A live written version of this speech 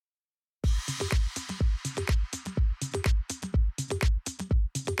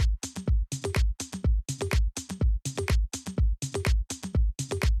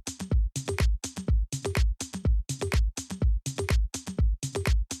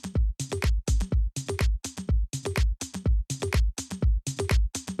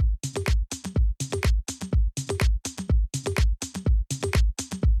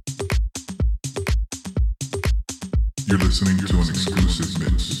listening to an exclusive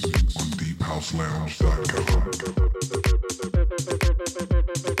mix on deephouselounge.com.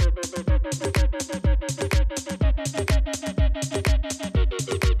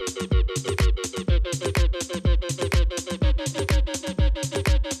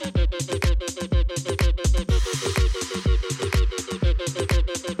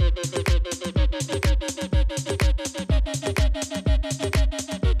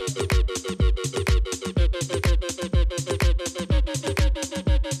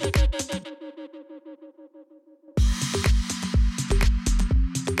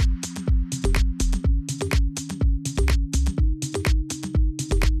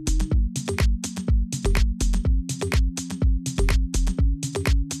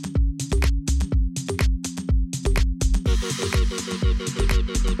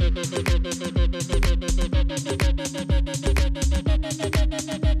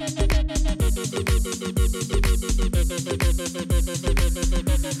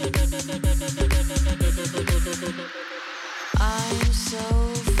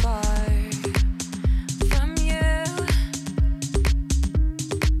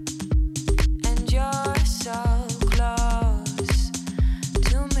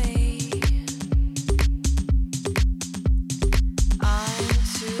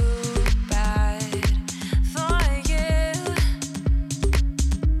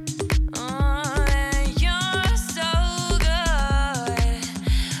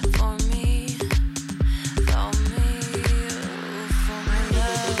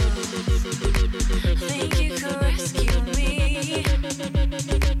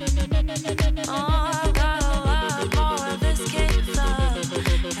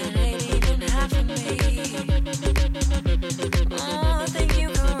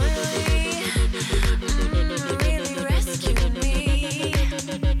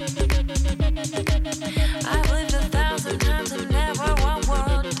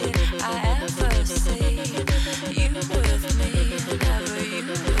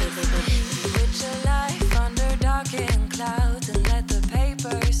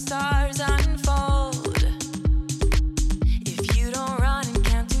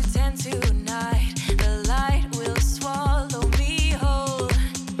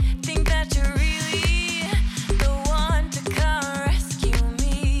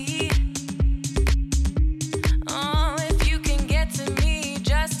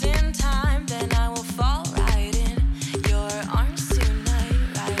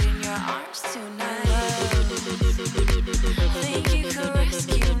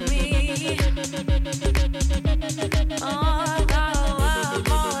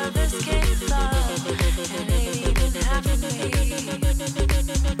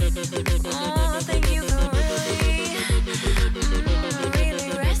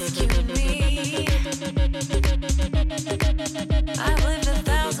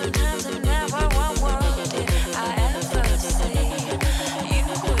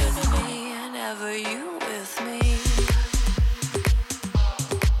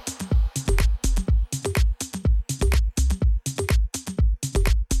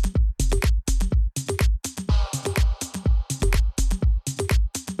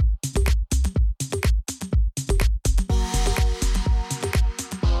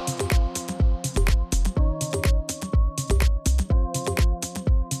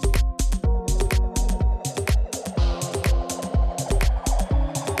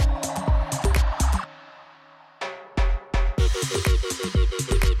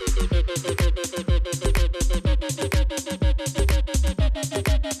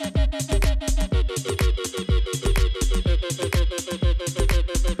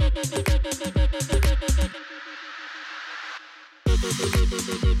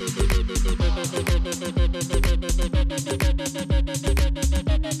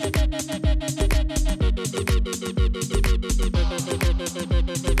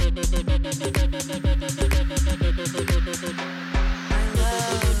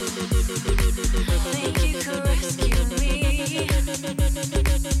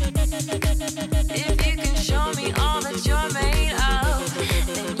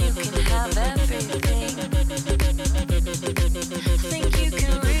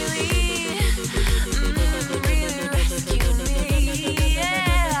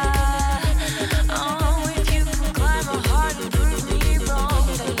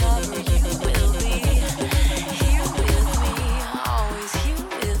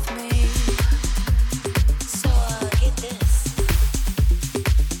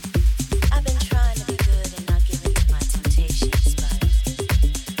 I've been trying to be good and not giving you my 10%.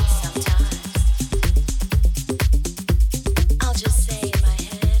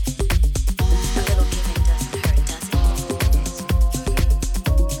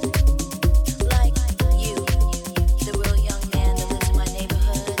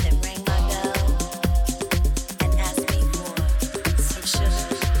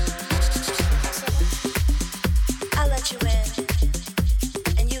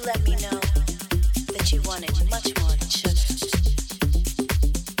 that you wanted much more than sugar.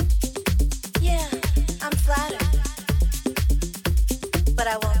 Yeah, I'm flattered, but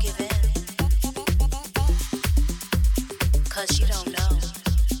I won't give in. 'Cause you don't know.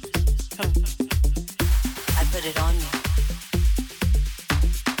 I put it on you.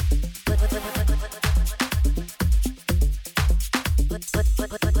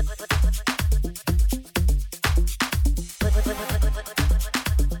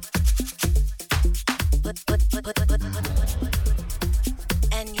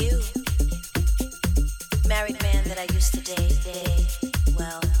 And you, married man that I used to date,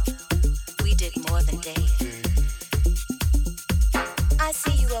 well, we did more than date. I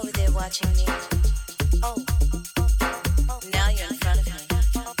see you over there watching me. Oh, now you're in front of me.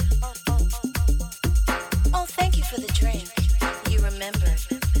 Oh, thank you for the drink. You remembered.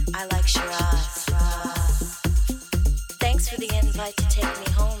 I like Shiraz. Thanks for the invite to take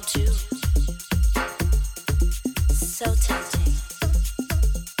me home, too. So tempting.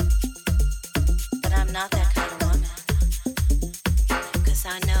 But I'm not that kind of woman. 'Cause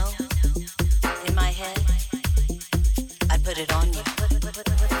I know, in my head, I put it on you.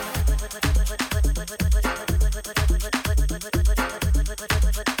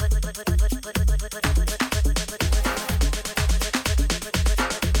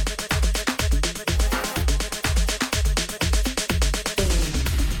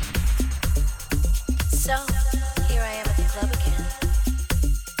 So, here I am at the club again.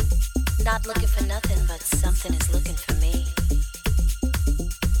 Not looking for nothing, but something is looking for me.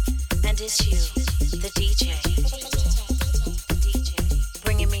 And it's you, the DJ.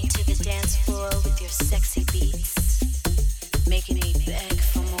 Bringing me to the dance floor with your sexy beats, making me beg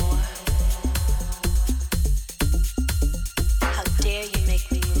for more. How dare you make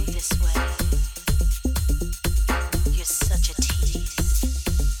me move this way? You're such a tease.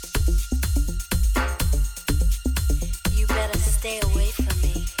 You better stay away from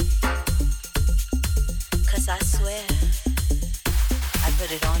me, 'cause I swear I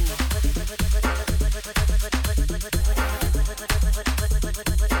put it on you.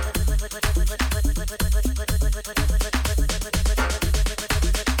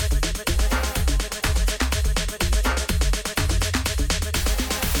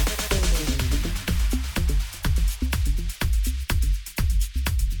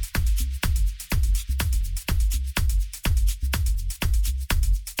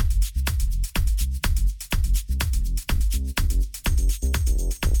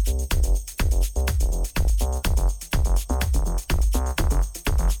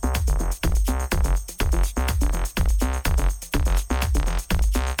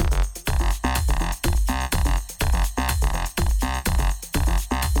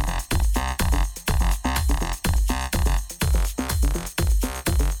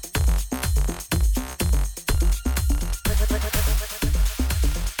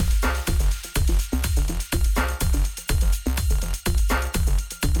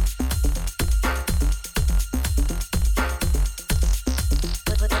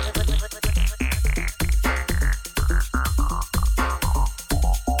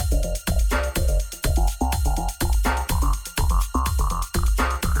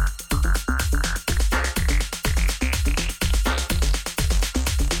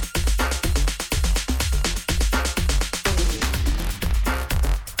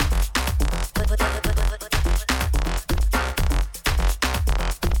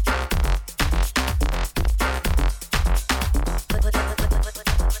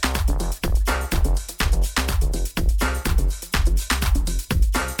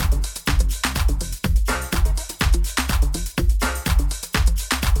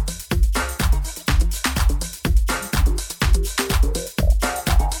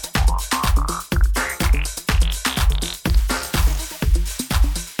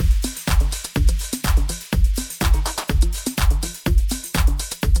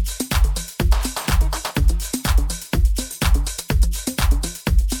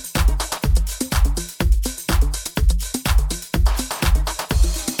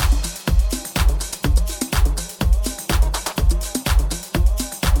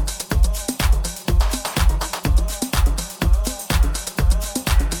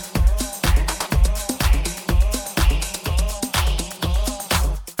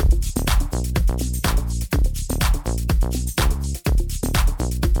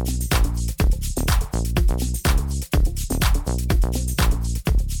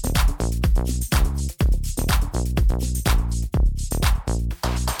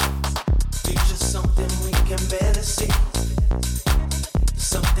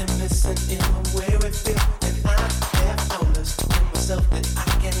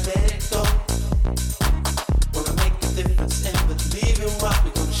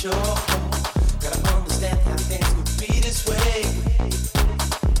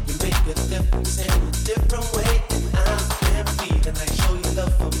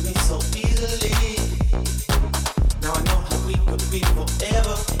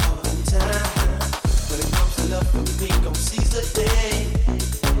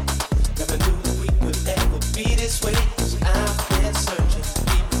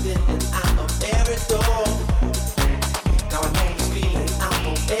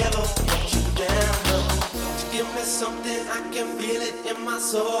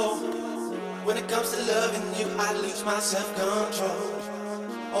 When it comes to loving you, I lose my self-control.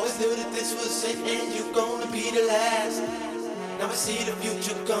 Always knew that this was it and you're gonna be the last. Now we see the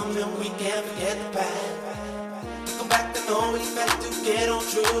future coming, we can't forget the past. Looking back, I know we had to get on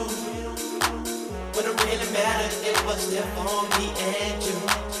true. When it really mattered, it was there for me and you.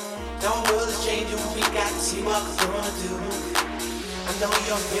 Now our world is changing, we got to see what we're gonna do. I know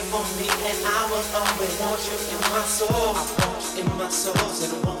you're here for me and I will always want you in my soul. I want you in my soul,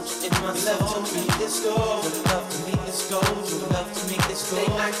 said I want you in my soul. Love to me, this goal. Your love to me, this goal. Your love to me, this goal.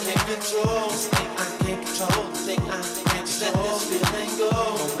 Thing I can't control, this thing I can't control. The thing I can't just let this feeling go.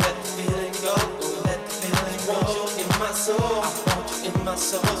 Don't let the feeling go, don't let the feeling go. I want you in my soul, I want you in my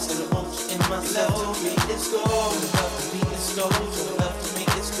soul, said I want you in my soul. Love to me, this goal. Your love to me, this goal. Your love to me,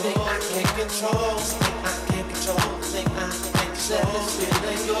 this goal. Thing I can't control, this thing I can't control. The thing I can't just let this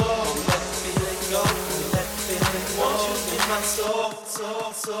feeling go. Don't let the feeling go, don't let the feeling go. Want you in my soul,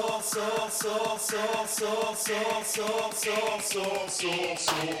 soul, soul, soul, soul, soul, soul, soul, soul, soul, soul, soul,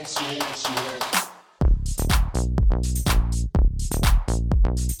 soul, soul.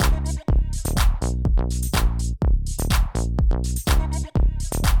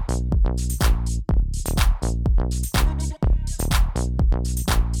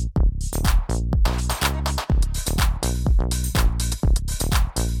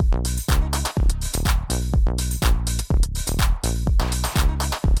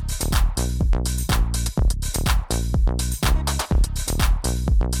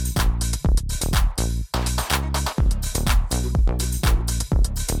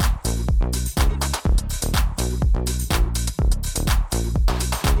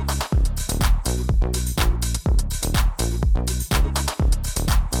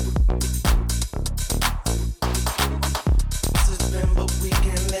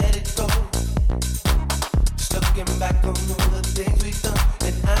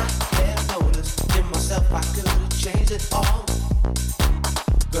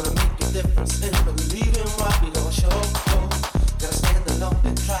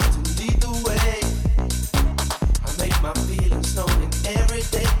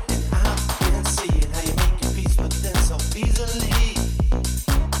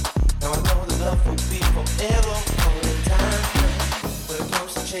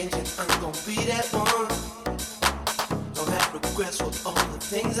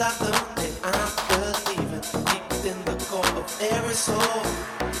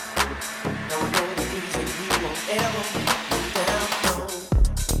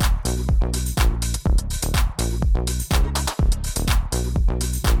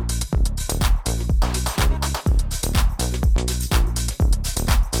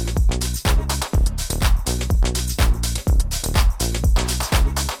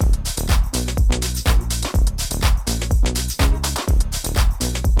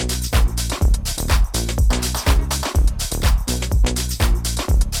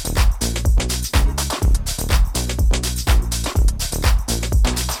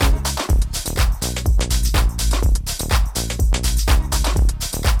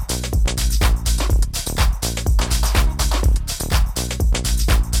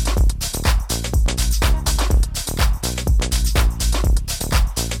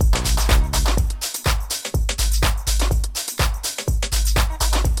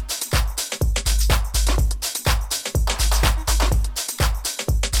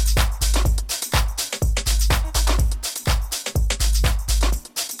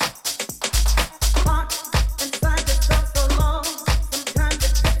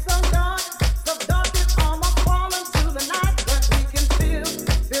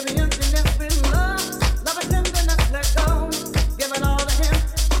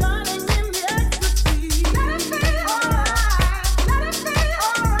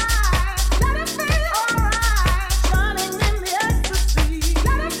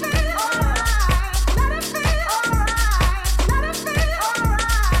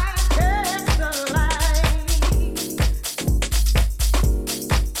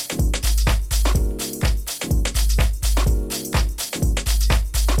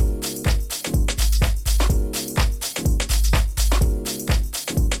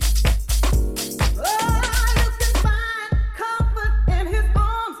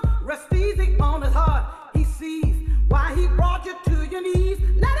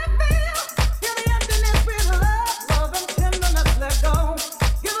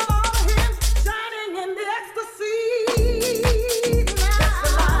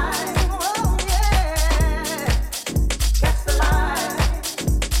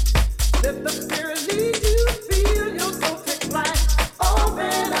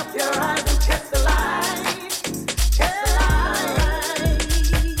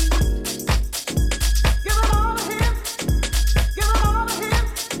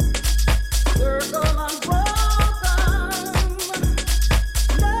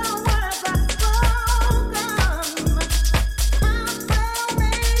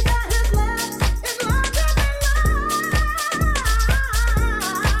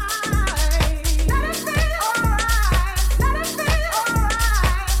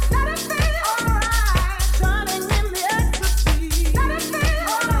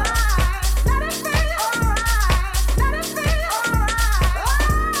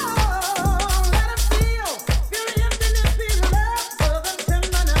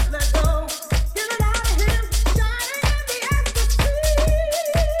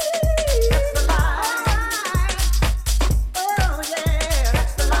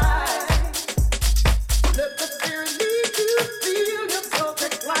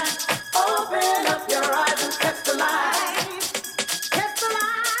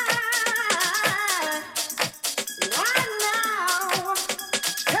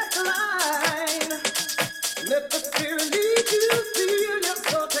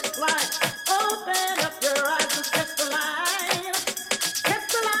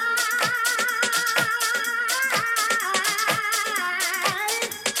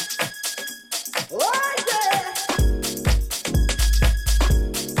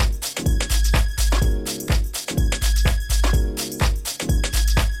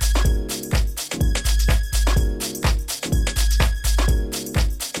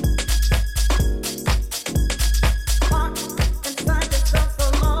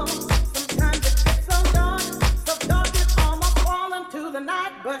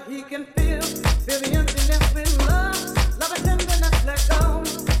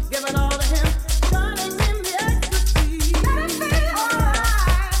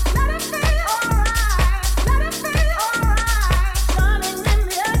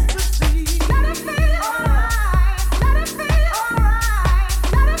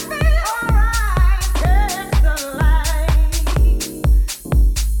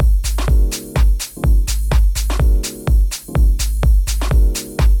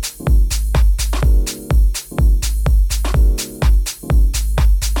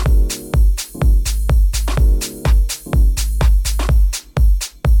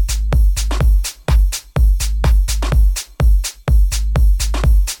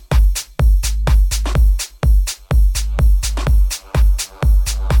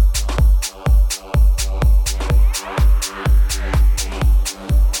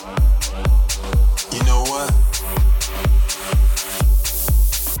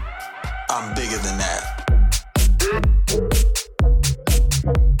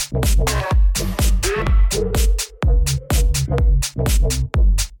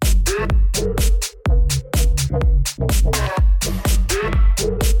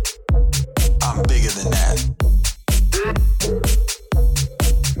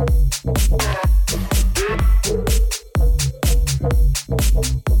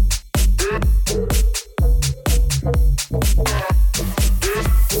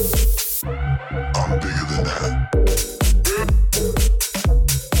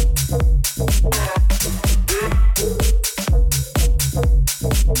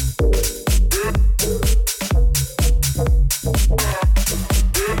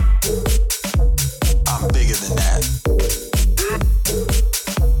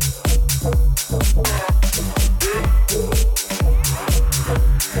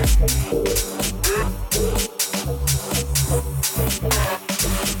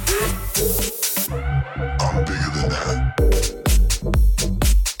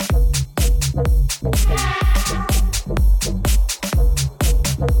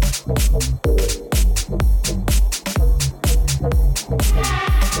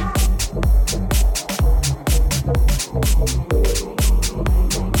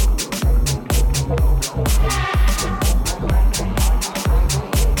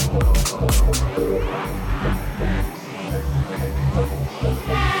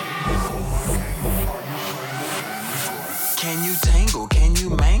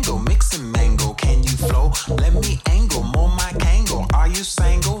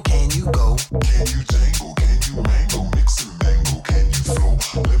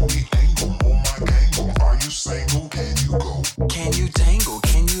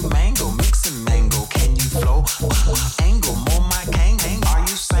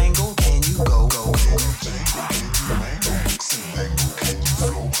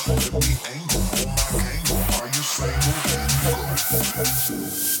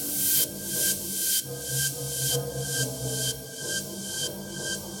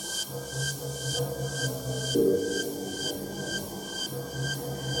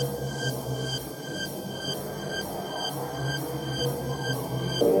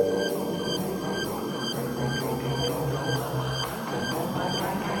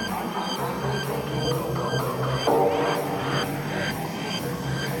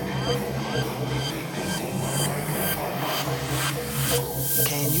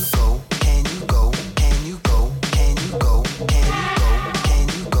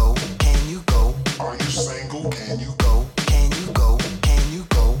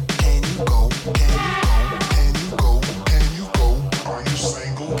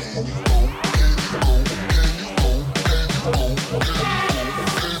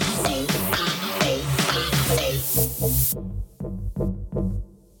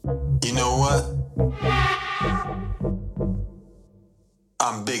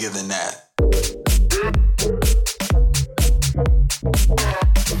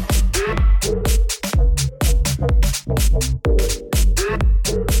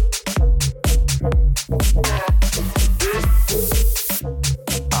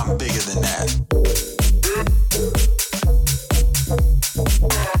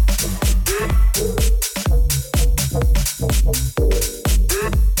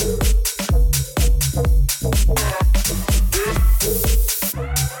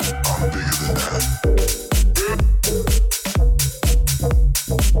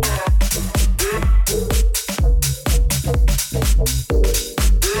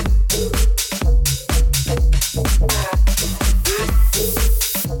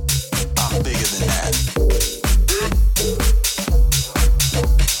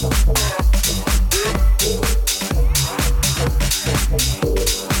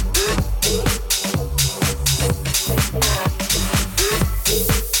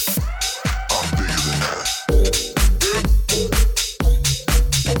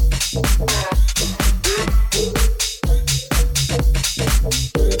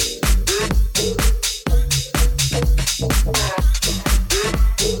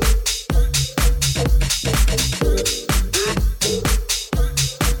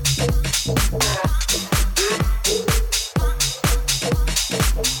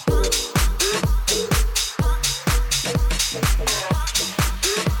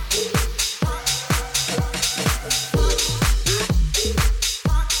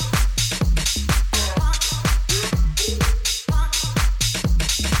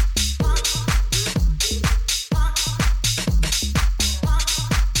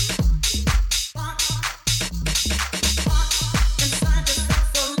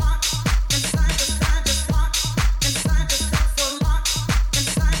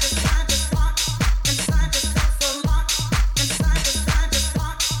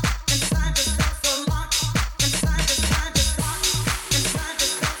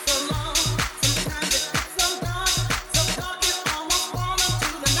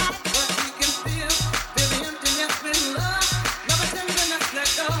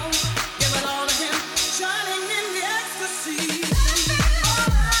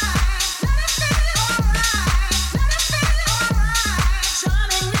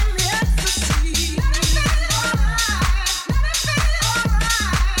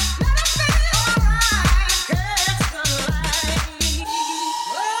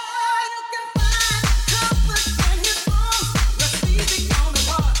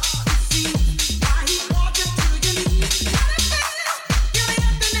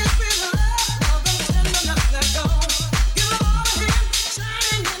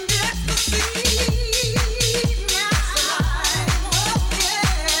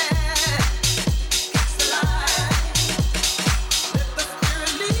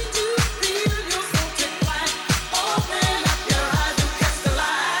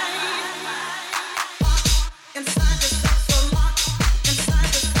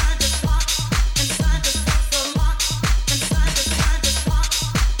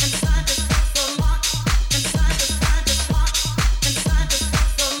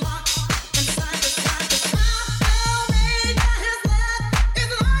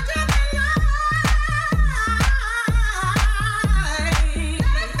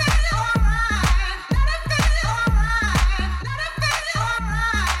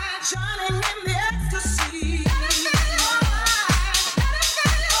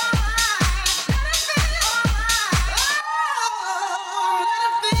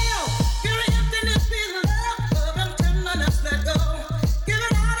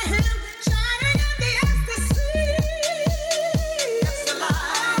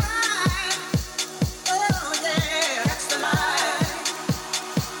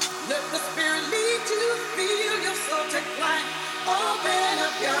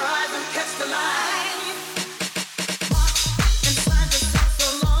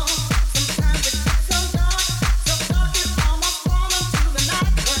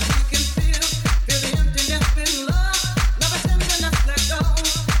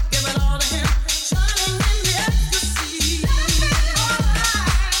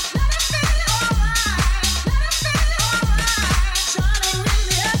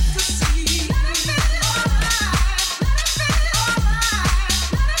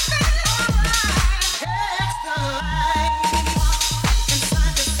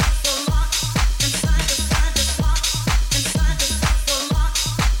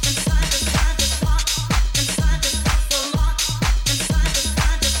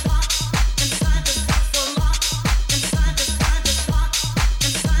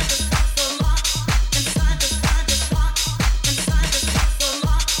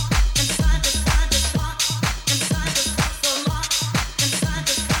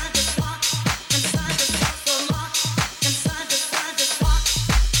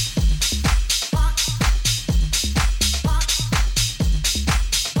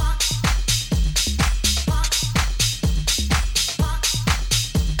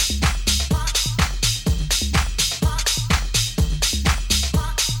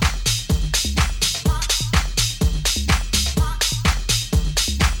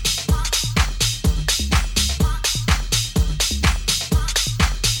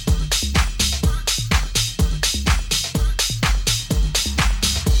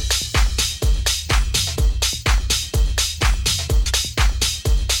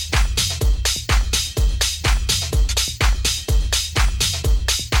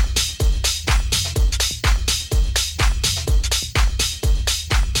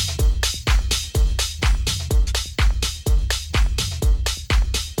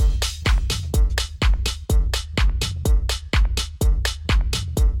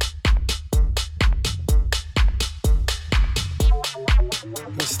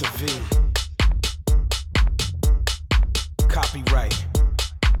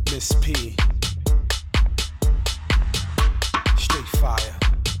 Miss P. Straight fire.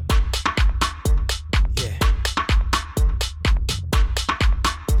 Yeah.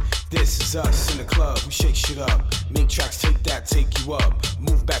 This is us in the club, we shake shit up. Make tracks, take that, take you up.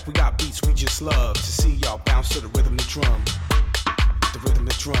 Move back, we got beats we just love. To see y'all bounce to the rhythm, the drum. The rhythm,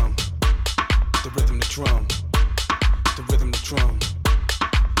 the drum. The rhythm, the drum. The rhythm, the drum.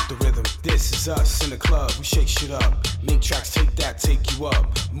 The rhythm. This is us in the club, we shake shit up. Make tracks, take that, take you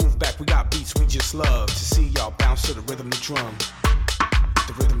up. Move back, we got beats we just love. To see y'all bounce to the rhythm, the drum.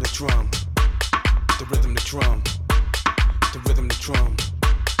 The rhythm, the drum. The rhythm, the drum. The rhythm, the drum.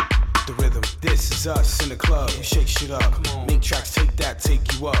 The rhythm. This is us in the club, we shake shit up. Make tracks, take that,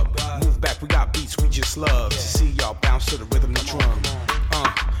 take you up. Move back, we got beats we just love. To see y'all bounce to the rhythm, the drum.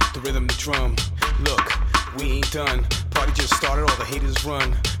 The rhythm, the drum. Look, we ain't done. Party just started, all the haters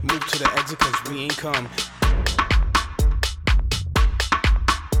run. Move to the exit cause we ain't come.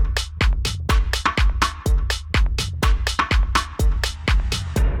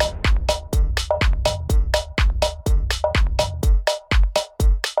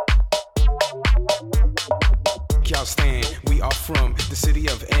 Y'all stand, we are from the city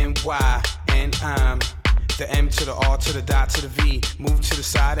of NY, and I'm the M to the R to the dot to the V. Move to the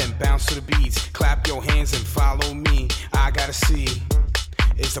side and bounce to the beats. Clap your hands and follow me. I gotta see,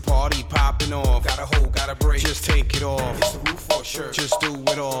 is the party popping off? Got a hold, got a break, just take it off. It's the roof or shirt, just do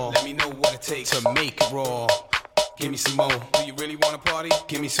it all. Let me know what it takes to make it raw. Give me some more. Do you really want to party?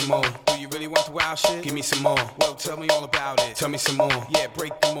 Give me some more. Do you really want the wild shit? Give me some more. Well, tell me all about it. Tell me some more. Yeah,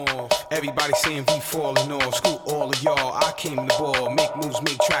 break them off. Everybody saying we falling off. Screw all of y'all. I came to ball. Make moves,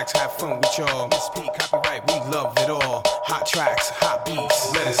 make tracks, have fun with y'all. Miss P, copyright, we love it all. Hot tracks, hot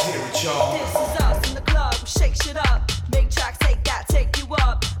beats. Let us hear it, y'all. This is us in the club. We shake shit up. Make tracks, take that, take you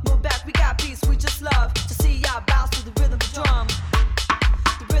up. Move back, we got beats we just love. To see y'all bounce to the rhythm, the drum.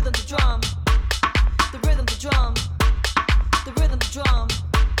 The rhythm, the drum. The rhythm, the drum. The rhythm, the drum.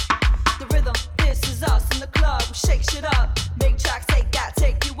 The rhythm. This is us in the club. We shake shit up. Make tracks, take that,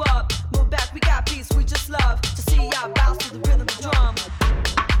 take you up. Move back, we got beats we just love. To see y'all bounce to the rhythm, the drum.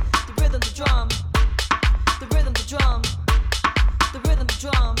 The rhythm, the drum. The rhythm, the drum. The rhythm, the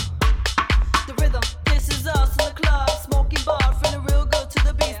drum. The rhythm. This is us in the club. Smoking bar, feeling real good to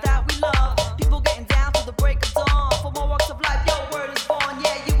the beats that we love. People getting down to the break of dawn. For more walks of life, your word is born.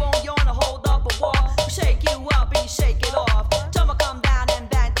 Yeah, you won't yawn or hold up a wall. We shake you up and you shake it off. Drummer come down and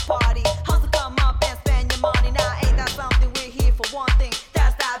bang the party. Hustle come up and spend your money. Now ain't that something? We're here for one thing.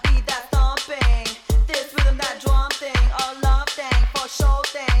 That's that beat, that thumping. This rhythm, that drum thing. A love thing, for sure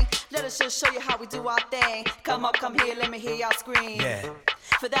thing. Let us just show you how we do our thing. Come up, come here, let me hear y'all scream. Yeah.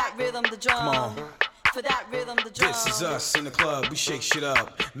 For that rhythm, the drum. Come on. For that rhythm, the drum. This is us in the club, we shake shit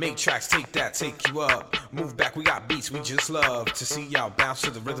up. Make tracks, take that, take you up. Move back, we got beats we just love. To see y'all bounce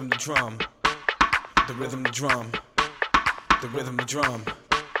to the rhythm, the drum. The rhythm, the drum. The rhythm, the drum.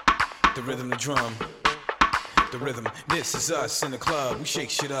 The rhythm, the drum. The rhythm. This is us in the club, we shake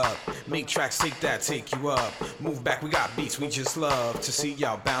shit up. Make tracks, take that, take you up. Move back, we got beats we just love. To see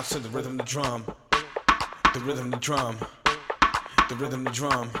y'all bounce to the rhythm, the drum. The rhythm, the drum. The rhythm, the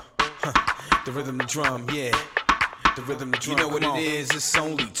drum. The rhythm, the drum, yeah. The rhythm, the drum. You know what it is? It's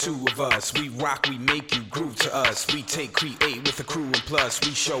only two of us. We rock, we make you groove to us. We take, create with a crew, and plus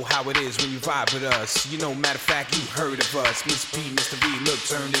we show how it is when you vibe with us. You know, matter of fact, you heard of us. Miss P, Mr. V, look,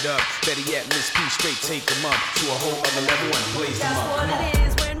 turn it up. Better yet, Miss P, straight take them up to a whole other level and blaze them up. That's what it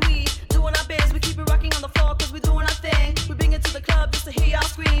is when we doing our biz. We keep it rocking on the floor cause we doing our thing. We bring it to the club just to hear y'all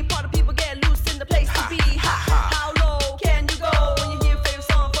scream. Part of people get loose in the place to be. How low can you go when you hear a favorite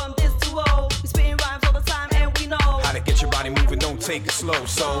song from this duo? We spitting rhymes all the time and we know how to get your body moving, don't take it slow.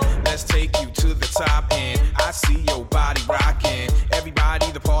 So let's take you to the top and I see your body rocking.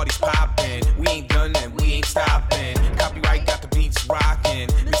 Everybody, the party's popping. We ain't done and we ain't stopping. Copyright got the beats rocking.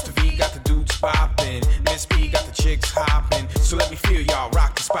 Mr. V got the dudes popping. Miss P got the chicks hopping. So let me feel y'all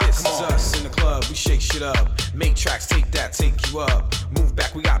rock the spot. This is us in the club, we shake shit up. Make tracks, take that, take you up. Move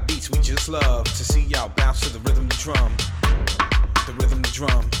back, we got beats we just love. To see y'all bounce to the rhythm, the drum. The rhythm, the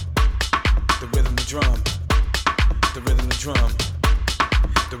drum. The rhythm, the drum. The rhythm, the drum.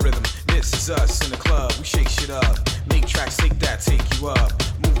 The rhythm. This is us in the club, we shake shit up. Make tracks, take that, take you up.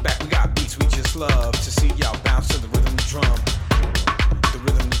 Move back, we got beats we just love. To see y'all bounce to the rhythm, the drum. The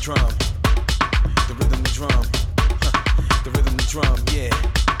rhythm, the drum. The rhythm, the drum. The rhythm, the drum, yeah.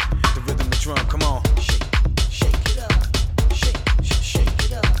 The rhythm, the drum, come on. Shake, shake it up. Shake, shake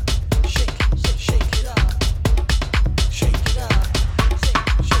it up. Shake, shake it up. Shake it up.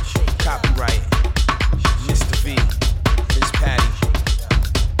 Shake. Copyright. Mr. V. Miss Patty.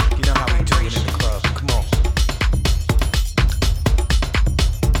 You know how we do it in the club. Come on.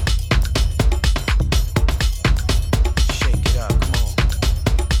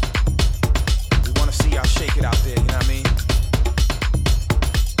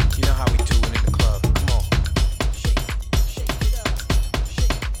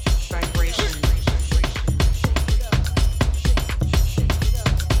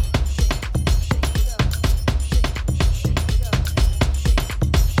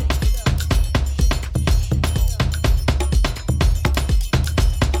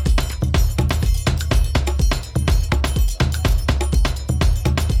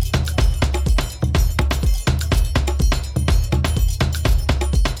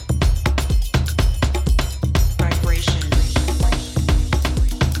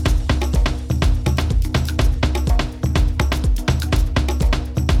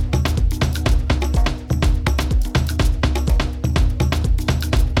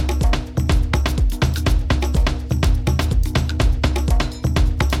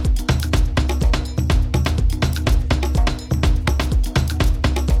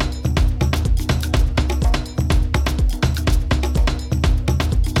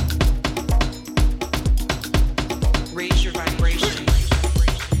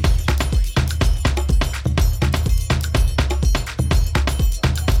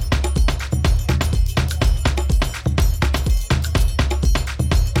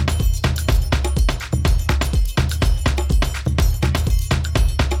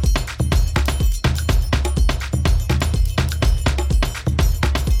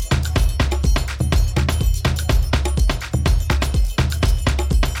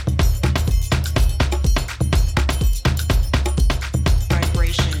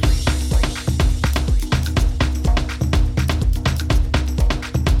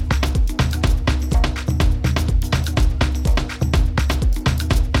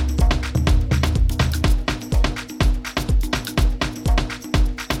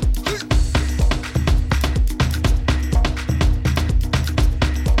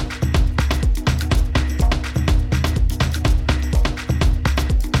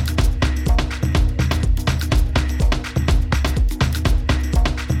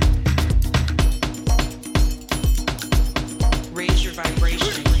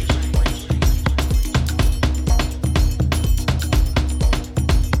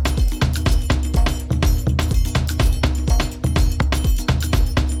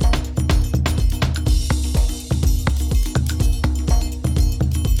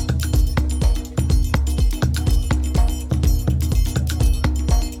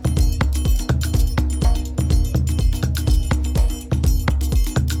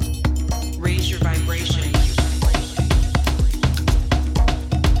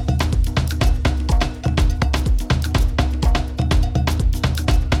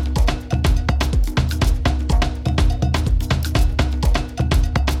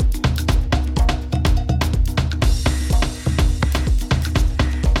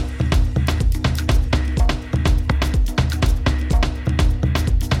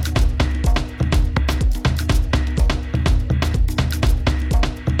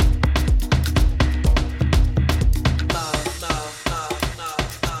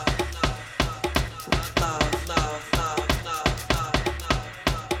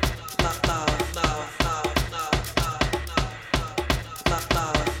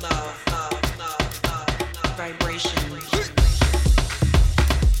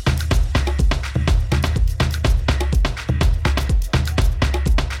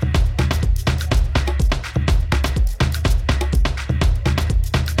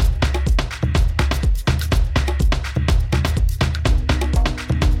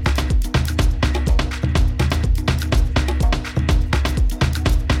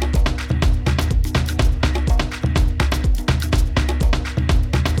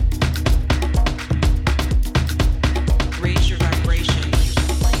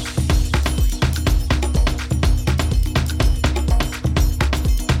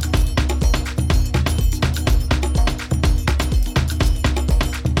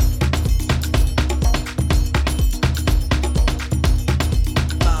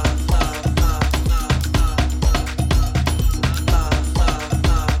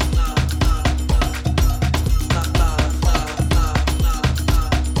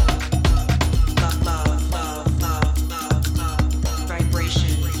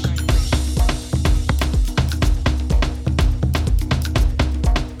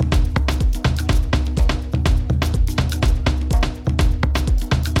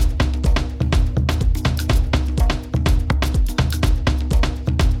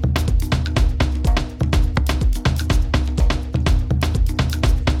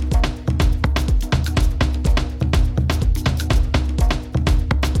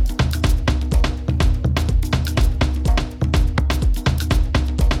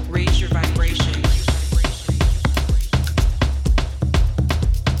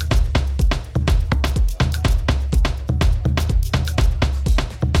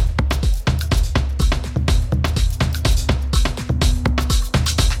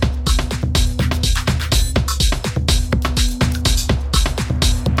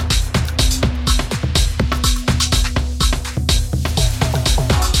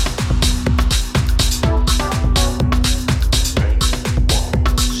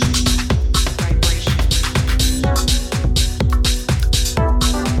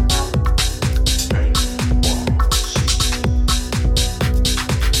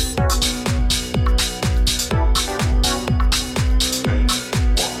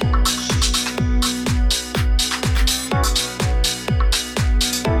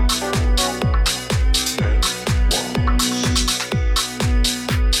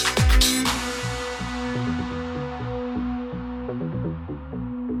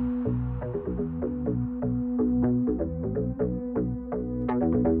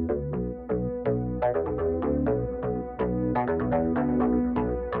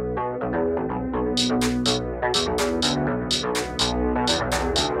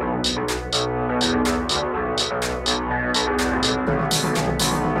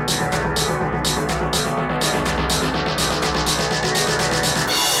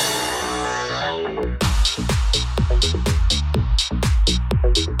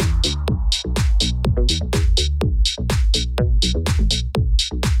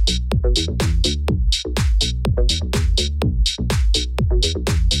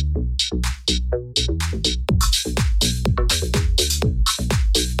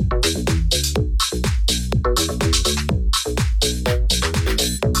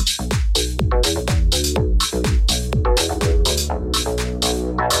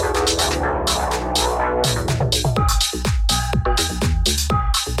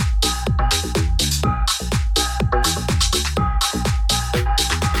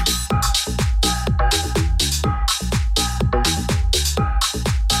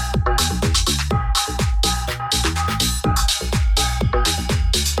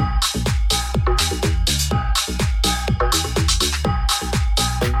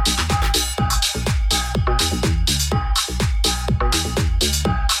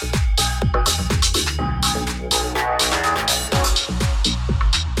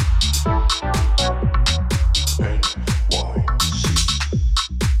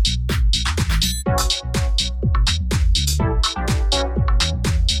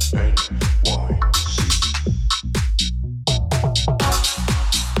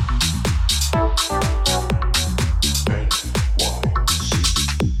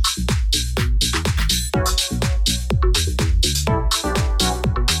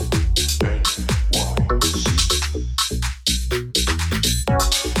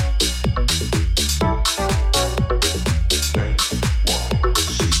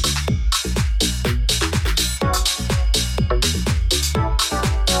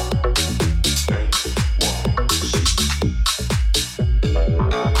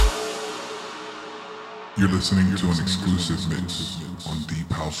 You're listening to an exclusive mix on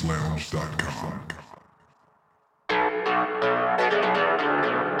deephouselounge.com.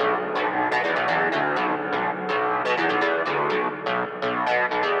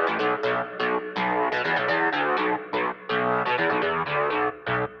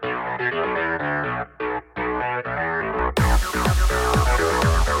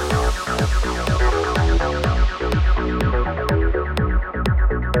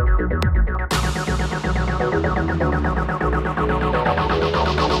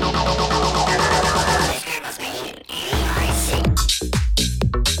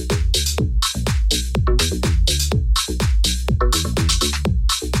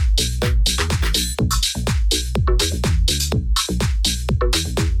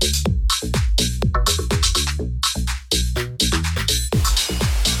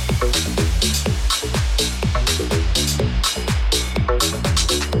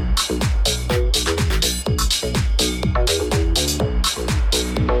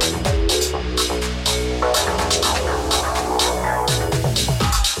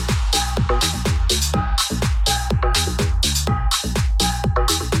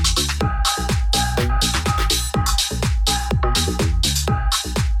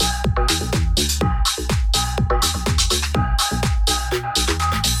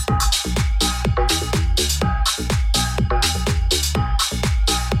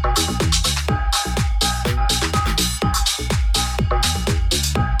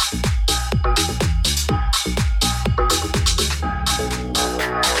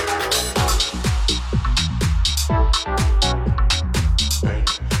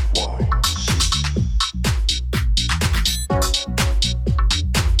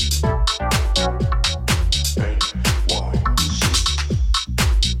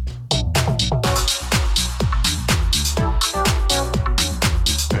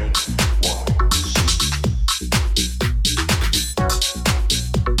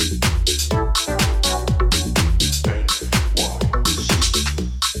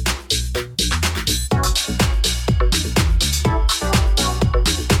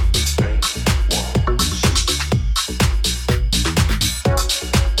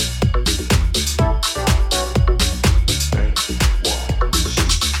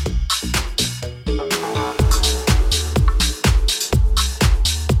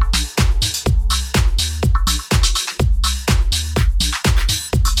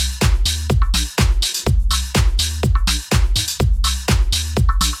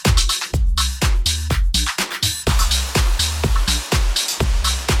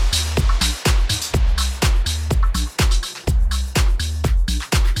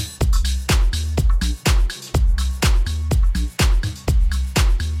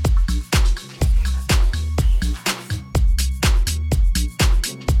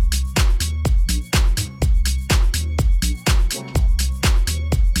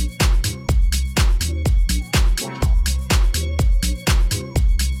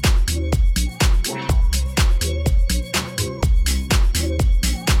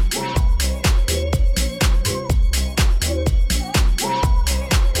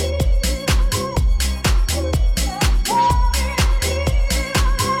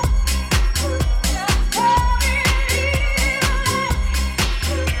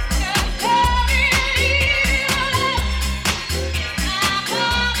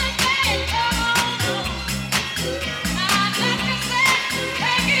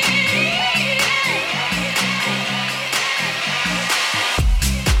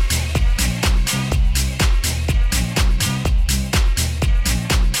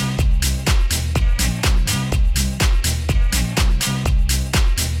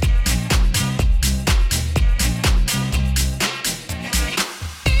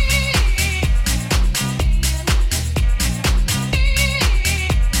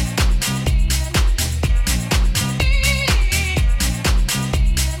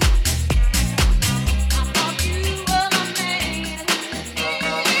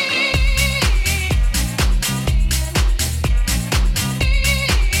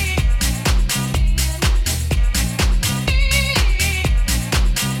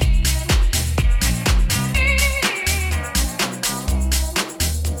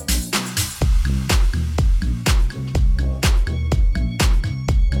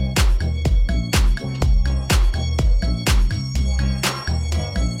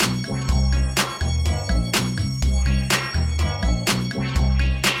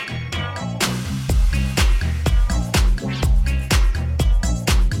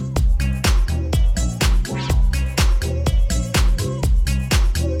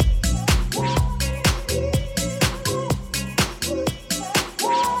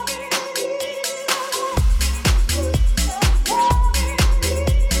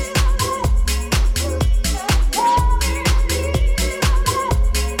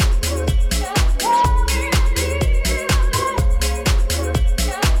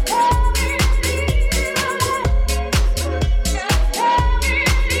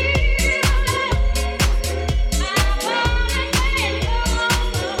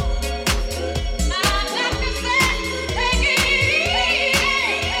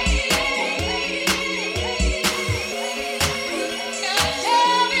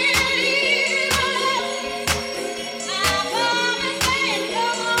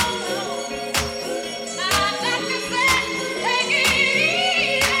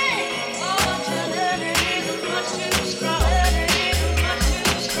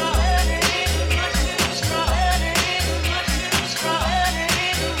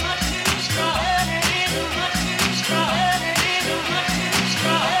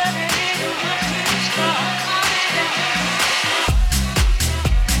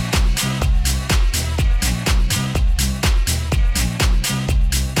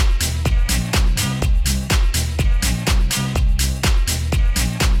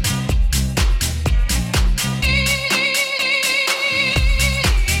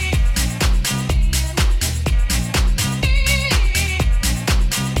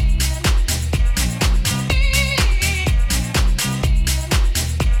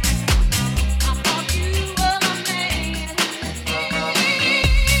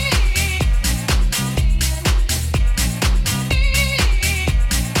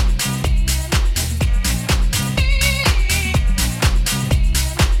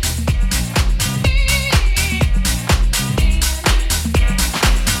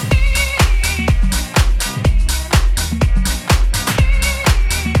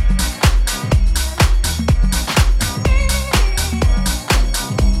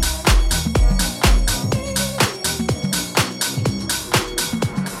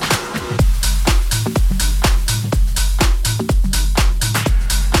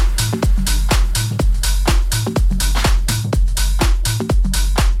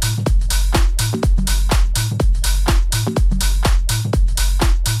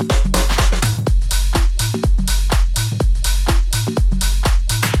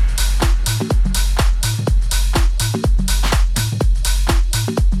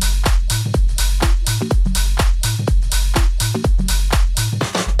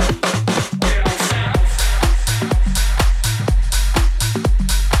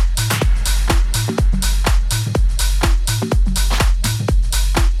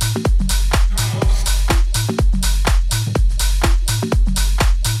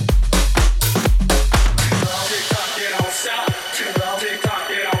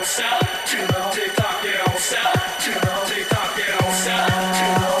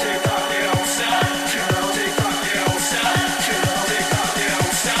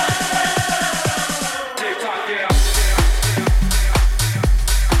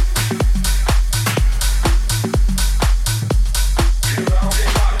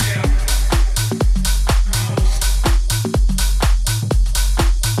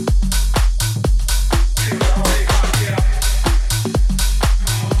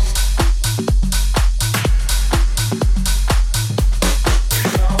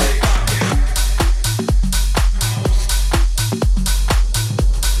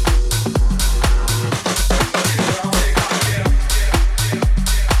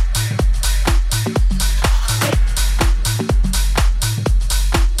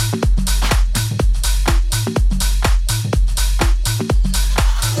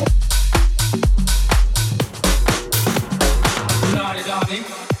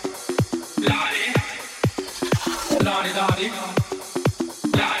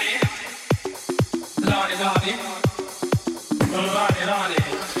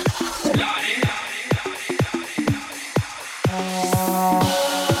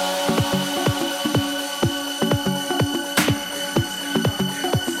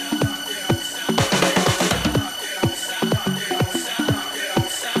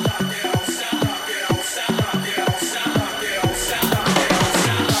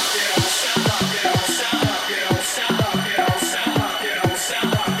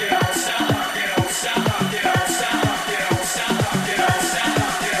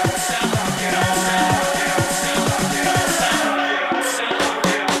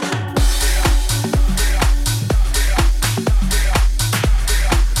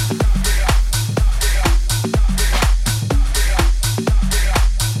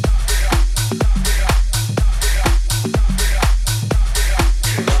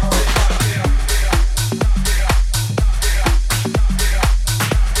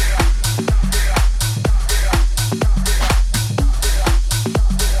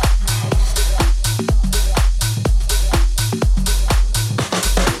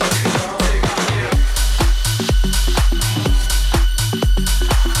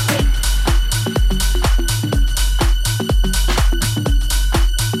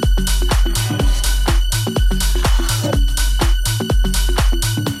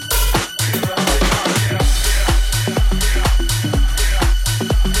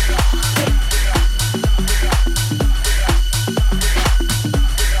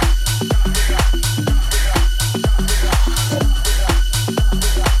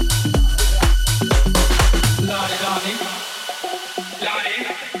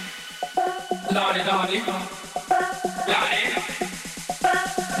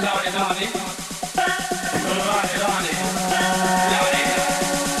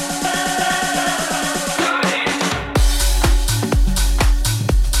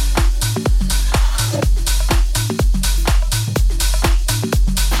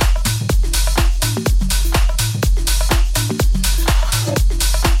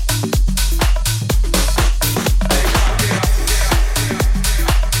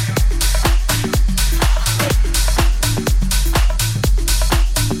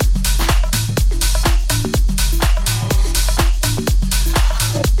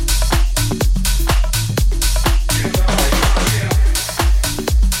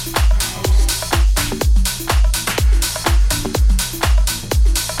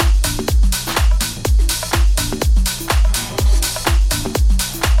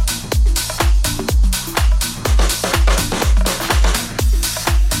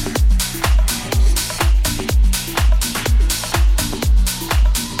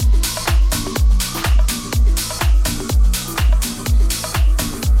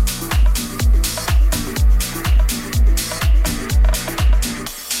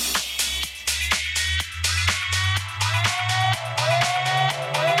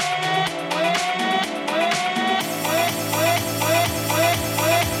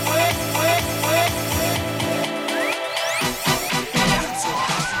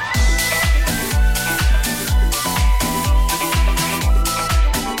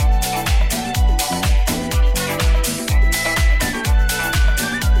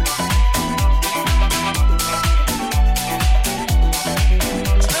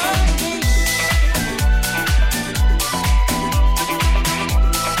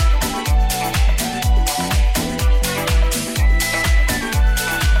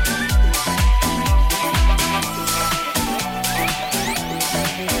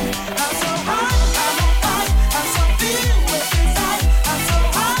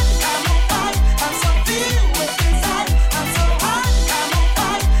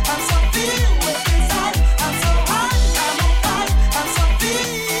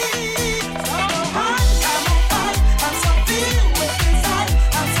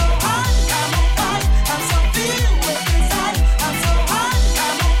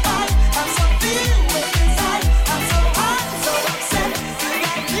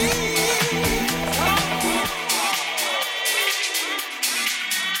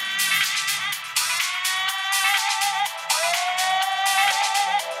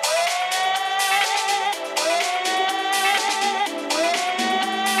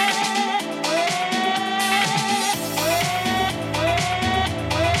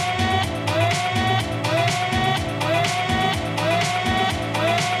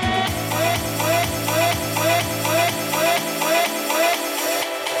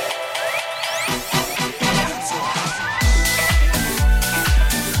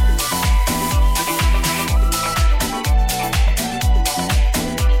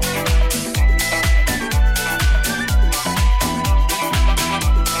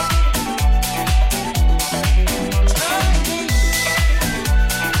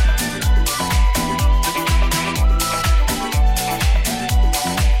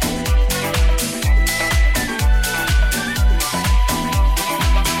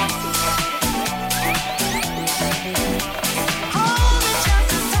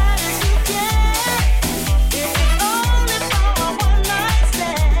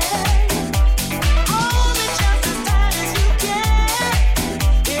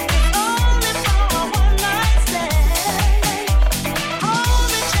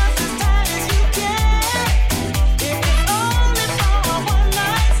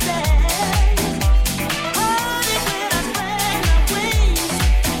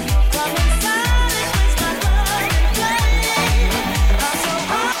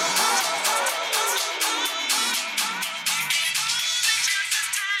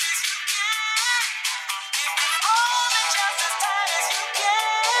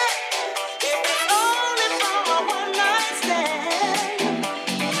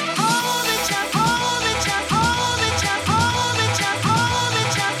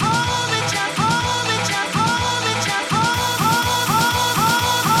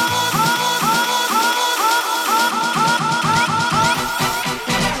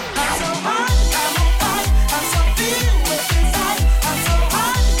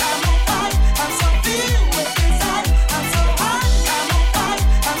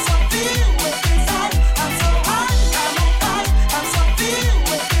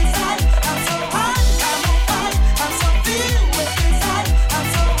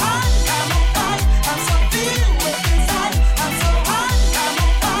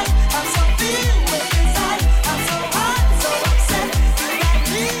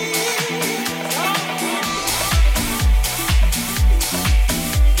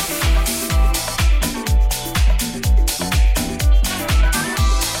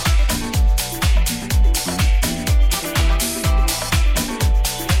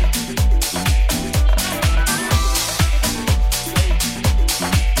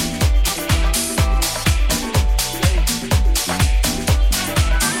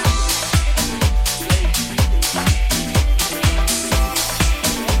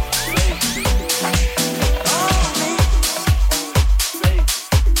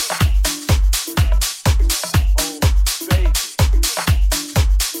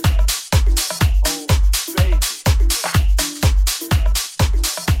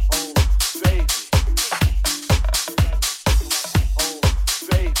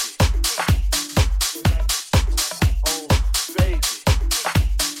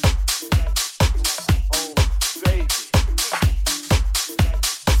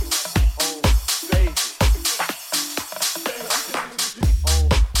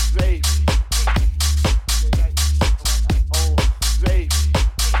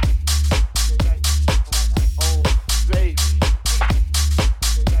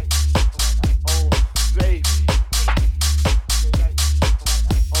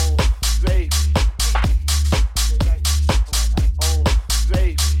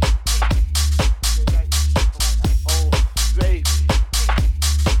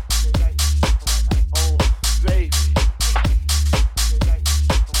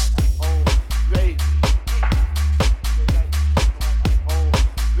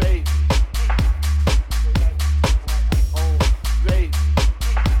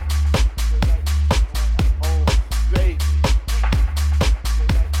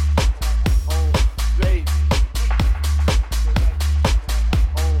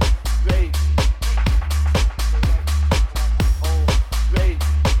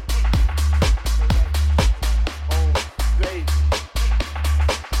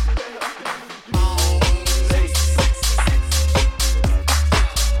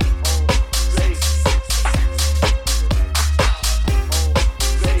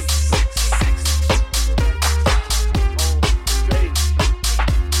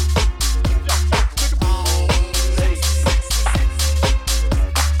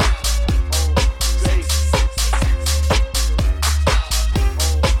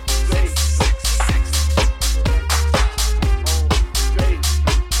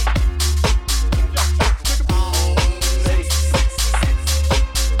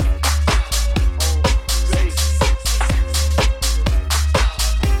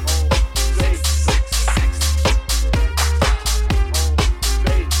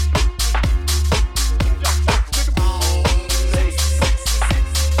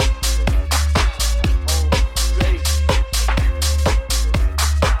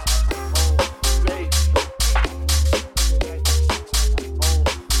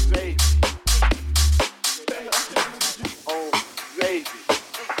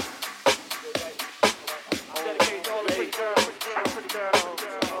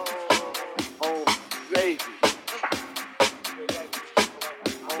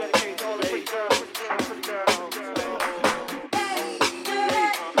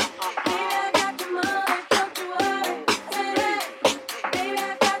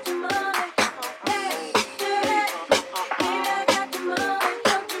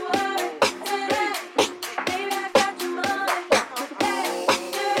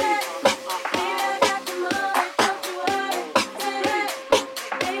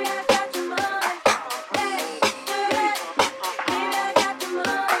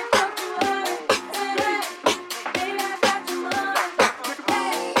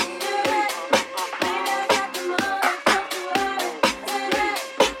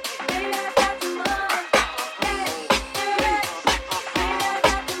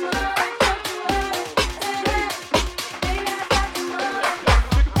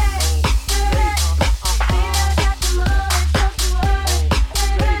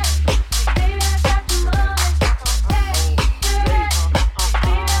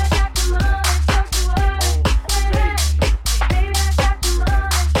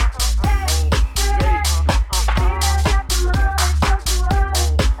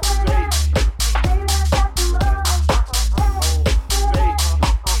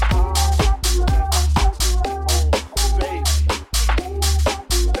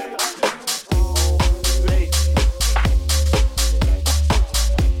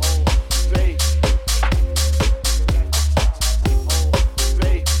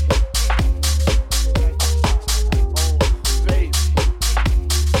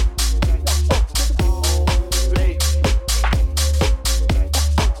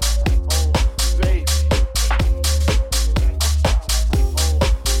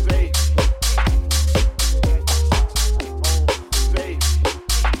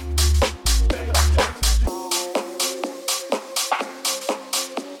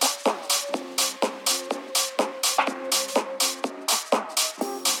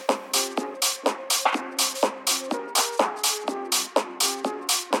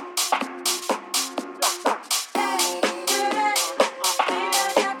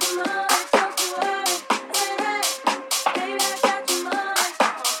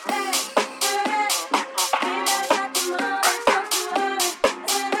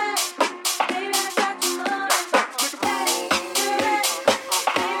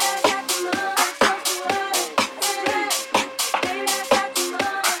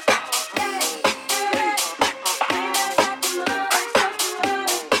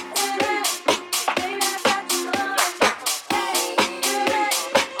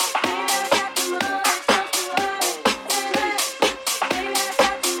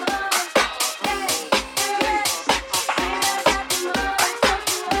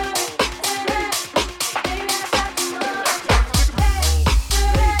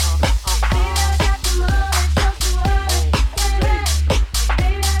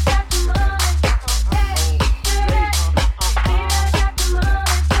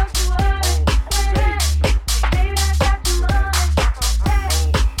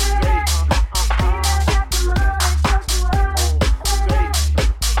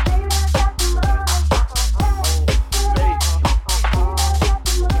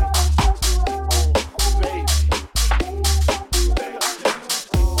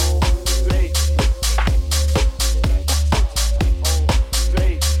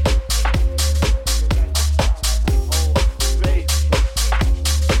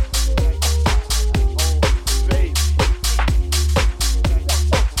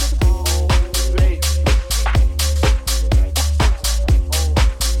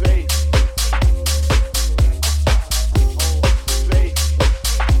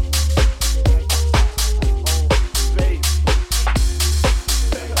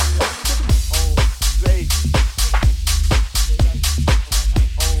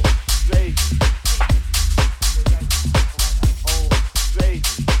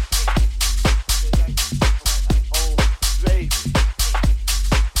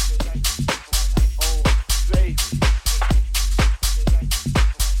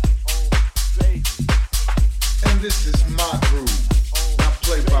 this is my groove. Now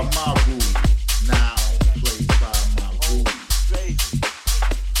play by my rules. Now play by my rules.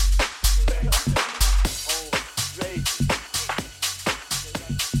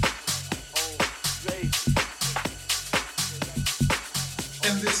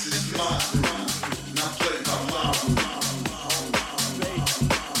 And this is my groove. Now play by my rules.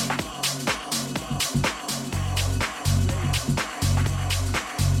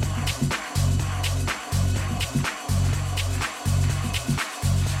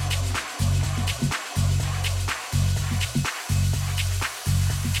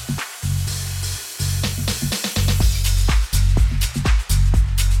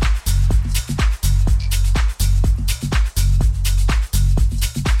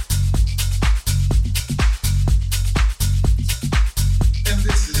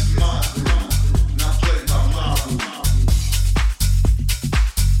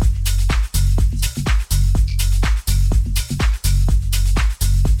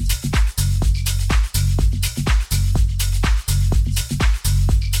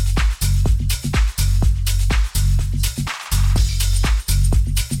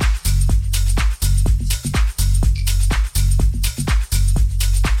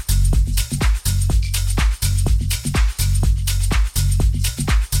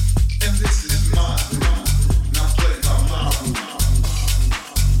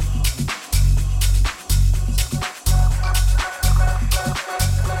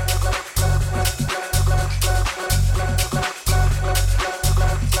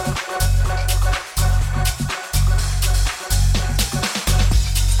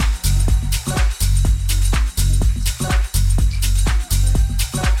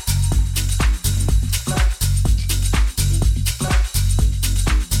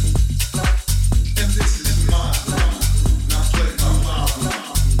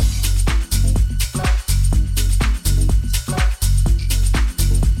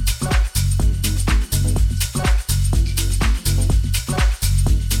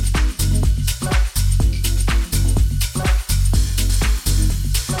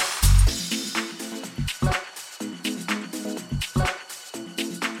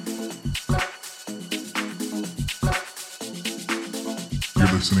 You're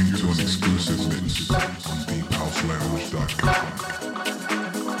listening to an exclusive mix on deephouselounge.com.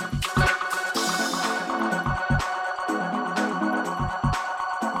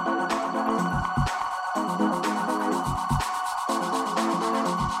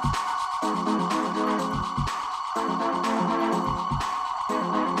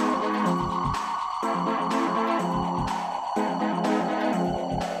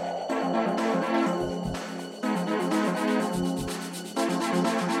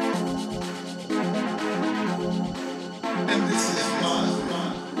 And this is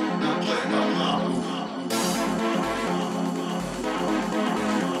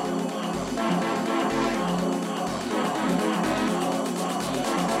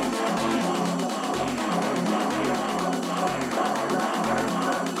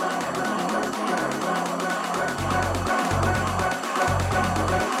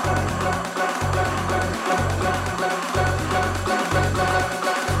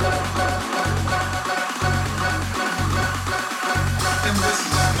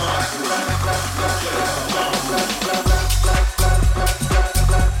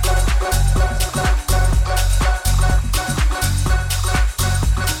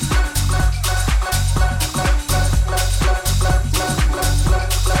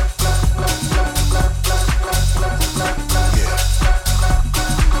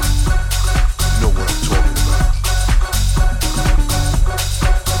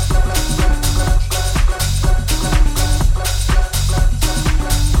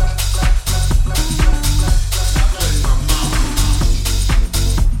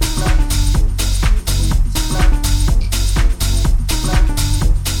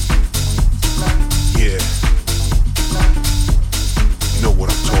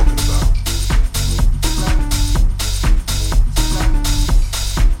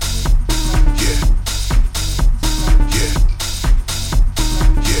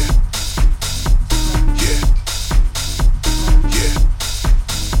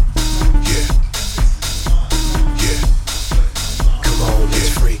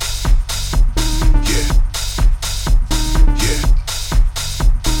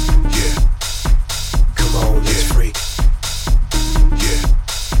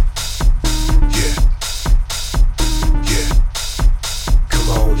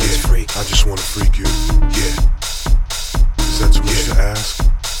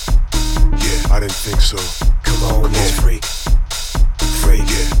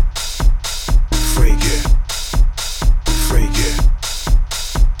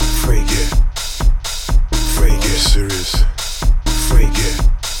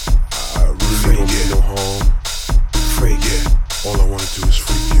just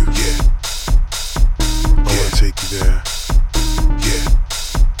freak you. I wanna take you there.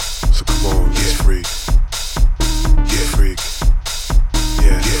 So come on, let's freak. Freak.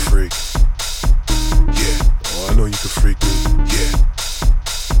 Yeah, freak. Oh, I know you can freak me.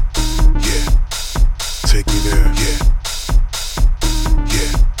 Take me there.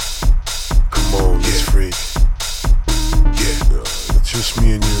 Come on, let's freak. It's just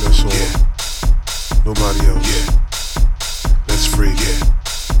me and you, that's all. Nobody else. Let's freak.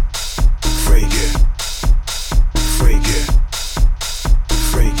 Freak. Freak.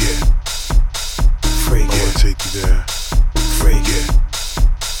 Freak. Freak. I wanna take you there. Freak.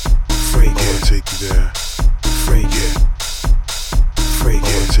 Freak. I wanna take you there. Freak. Freak. I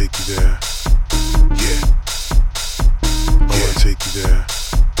wanna take you there. I wanna take you there.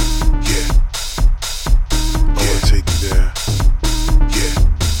 I wanna take you there.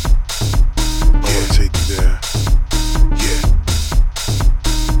 I wanna take you there. I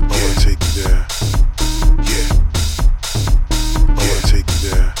wanna take you there. I wanna take you there.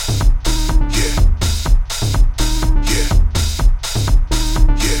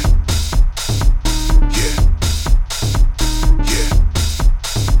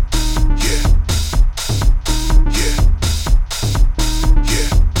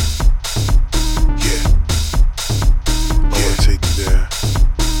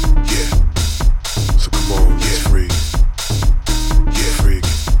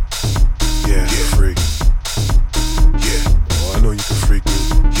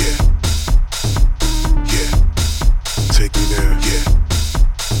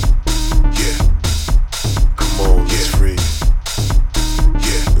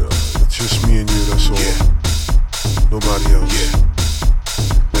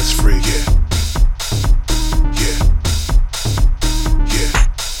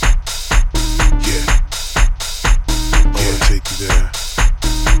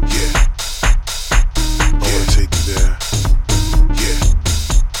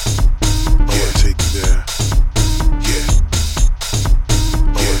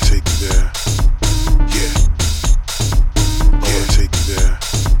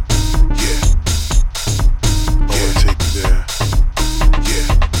 There.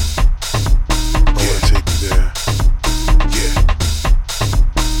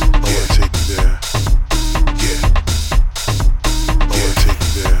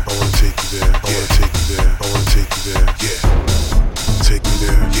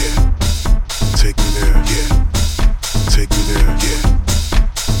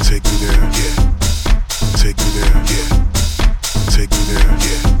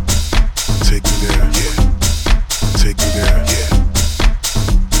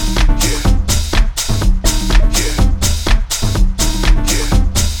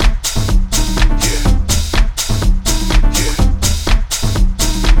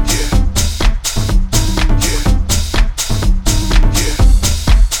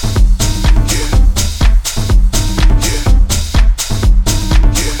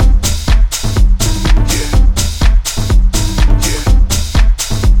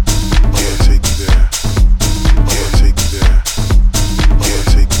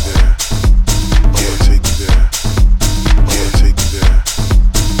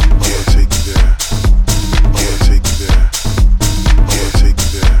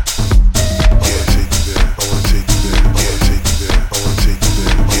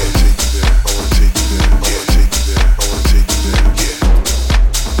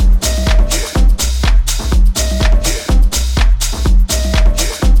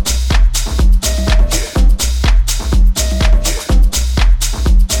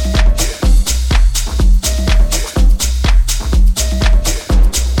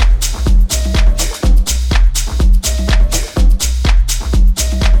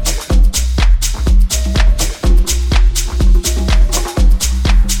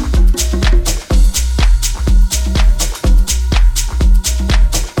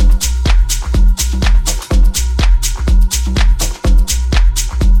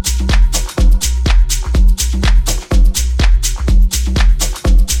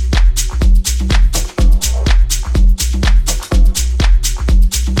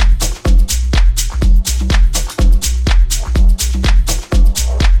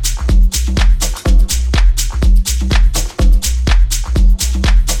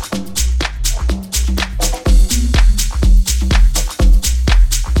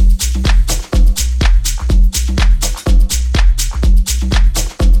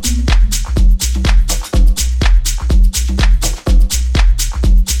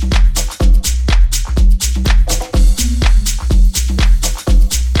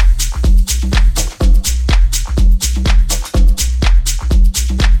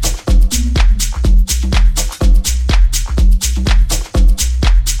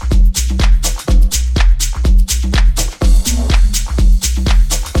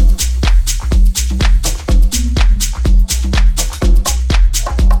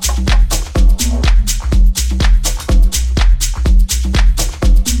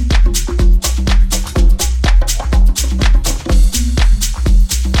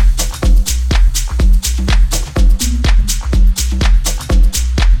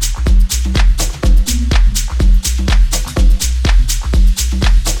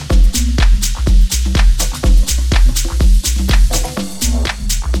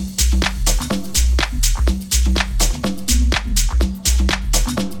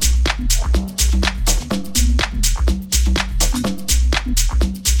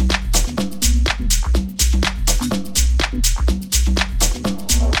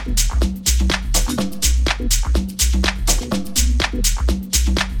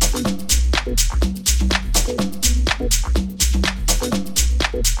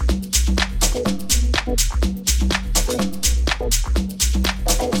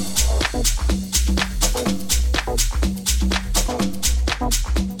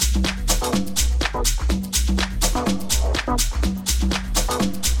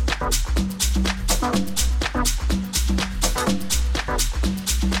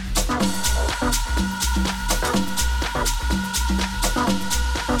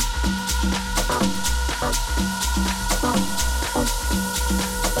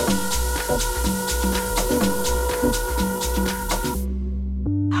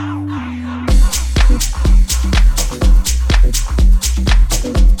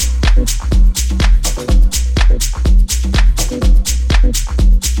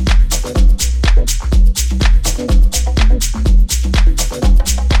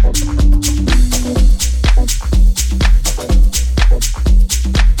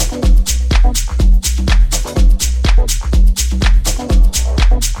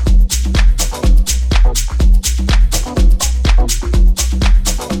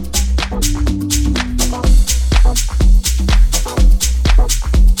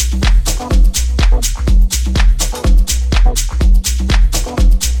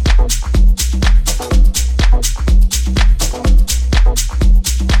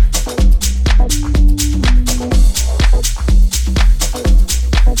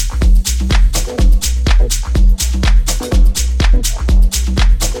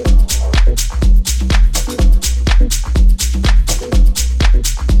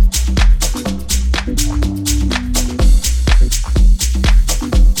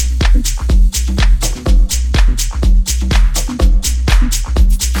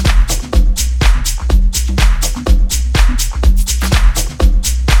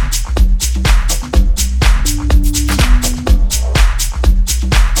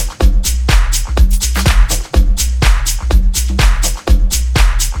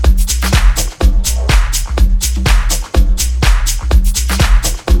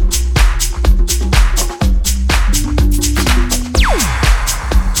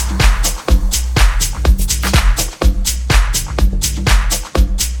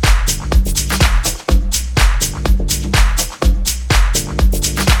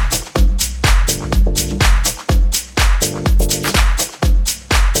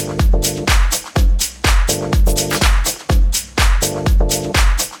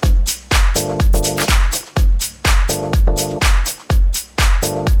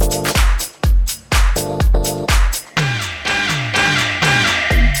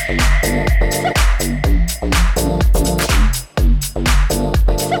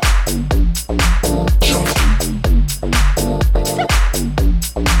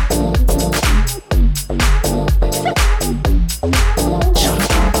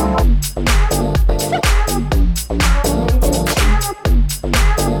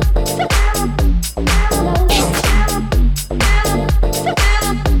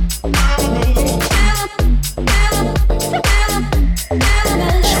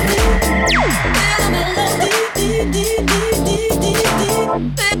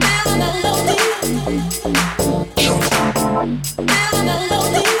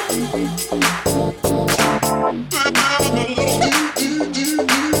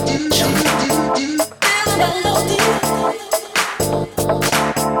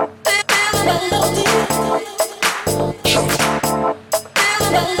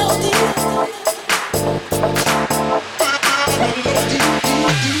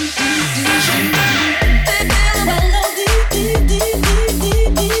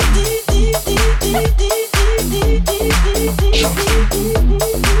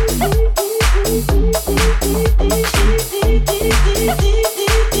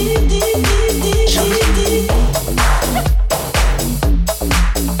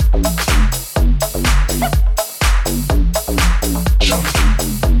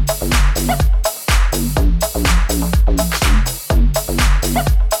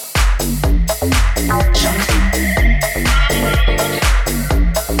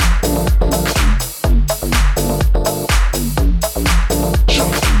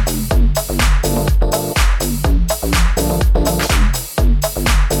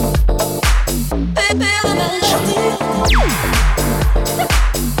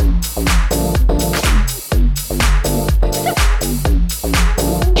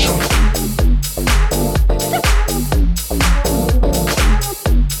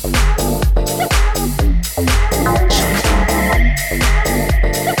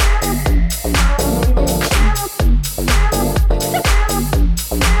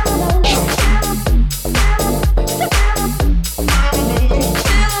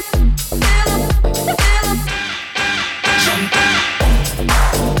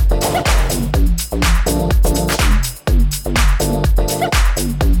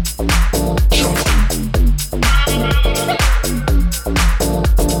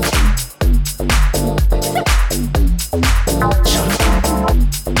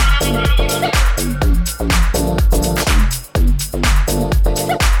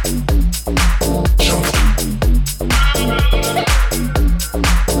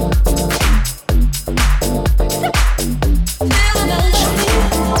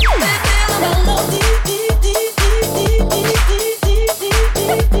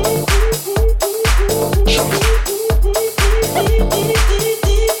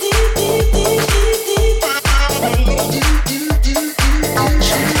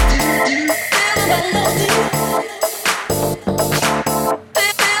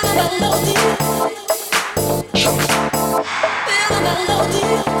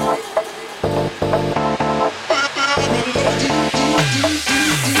 melody.